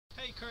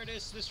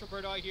Curtis, this is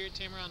Roberto here at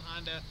Tameron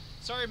Honda.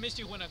 Sorry I missed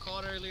you when I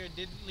called earlier.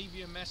 Did leave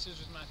you a message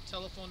with my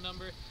telephone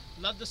number.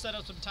 Love to set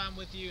up some time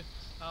with you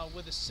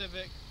with a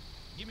Civic.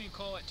 Give me a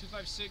call at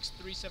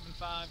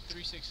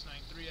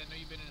 256-375-3693. I know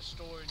you've been in a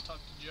store and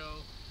talked to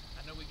Joe.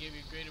 I know we gave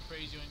you a great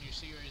appraisal on your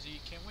CRZ.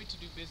 Can't wait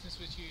to do business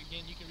with you.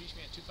 Again, you can reach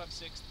me at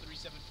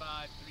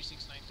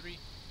 256-375-3693.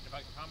 And if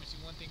I can promise you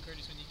one thing,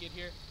 Curtis, when you get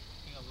here,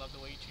 you're going to love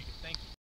the way you treat it. Thank you.